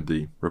find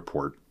the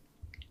report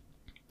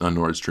on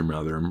Nord Stream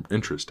rather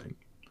interesting.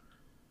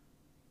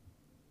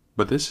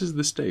 But this is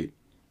the state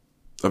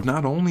of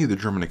not only the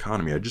German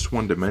economy. I just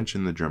wanted to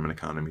mention the German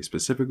economy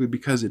specifically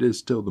because it is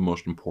still the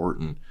most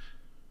important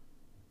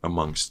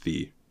amongst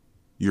the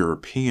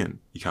European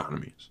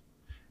economies.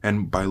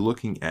 And by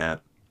looking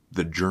at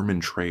the German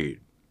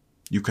trade,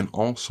 you can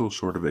also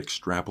sort of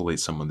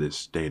extrapolate some of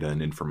this data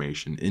and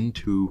information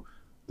into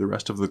the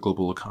rest of the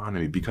global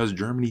economy, because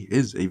Germany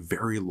is a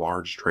very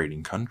large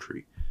trading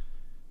country.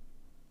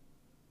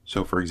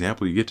 So, for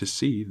example, you get to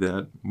see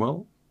that,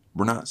 well,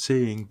 we're not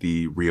seeing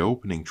the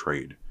reopening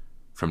trade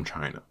from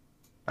China,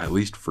 at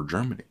least for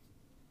Germany.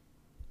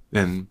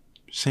 And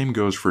same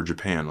goes for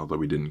Japan, although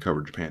we didn't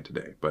cover Japan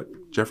today.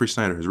 But Jeffrey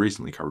Snyder has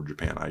recently covered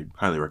Japan. I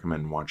highly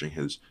recommend watching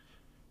his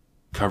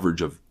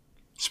coverage of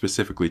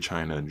specifically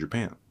China and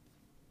Japan.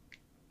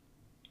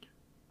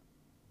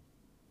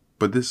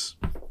 But this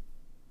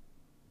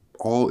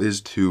all is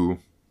to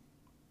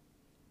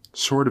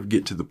sort of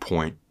get to the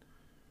point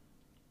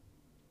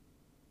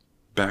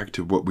back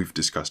to what we've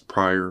discussed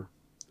prior,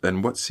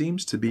 and what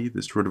seems to be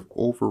the sort of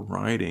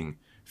overriding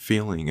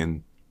feeling,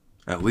 and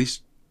at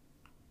least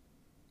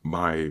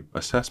my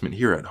assessment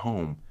here at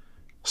home,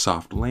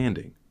 soft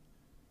landing.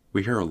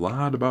 We hear a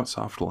lot about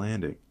soft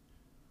landing,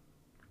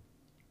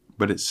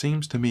 but it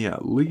seems to me,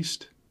 at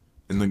least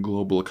in the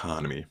global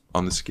economy,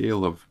 on the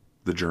scale of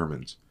the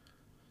Germans,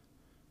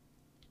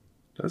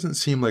 doesn't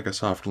seem like a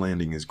soft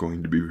landing is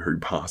going to be very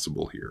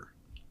possible here.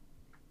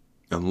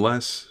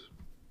 Unless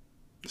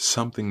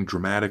something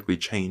dramatically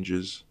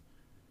changes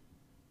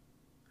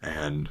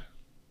and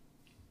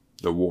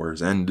the war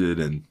is ended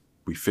and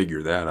we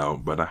figure that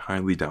out, but I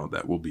highly doubt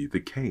that will be the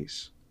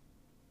case.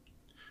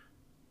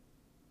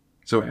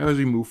 So as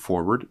we move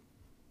forward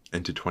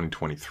into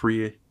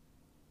 2023,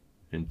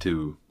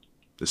 into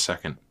the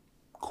second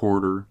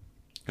quarter,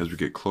 as we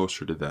get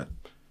closer to that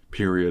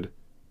period,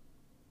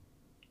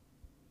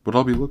 what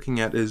I'll be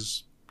looking at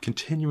is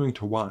continuing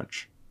to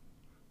watch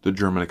the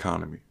German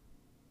economy,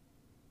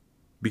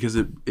 because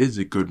it is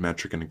a good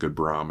metric and a good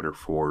barometer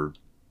for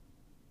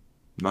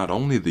not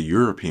only the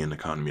European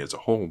economy as a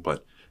whole,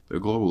 but the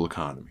global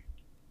economy,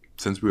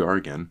 since we are,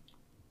 again,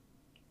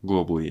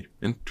 globally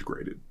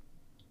integrated.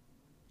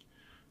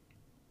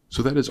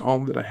 So that is all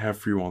that I have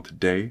for you all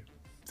today.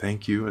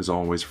 Thank you, as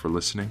always, for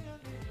listening,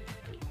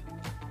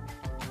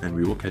 and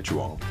we will catch you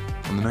all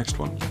on the next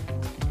one.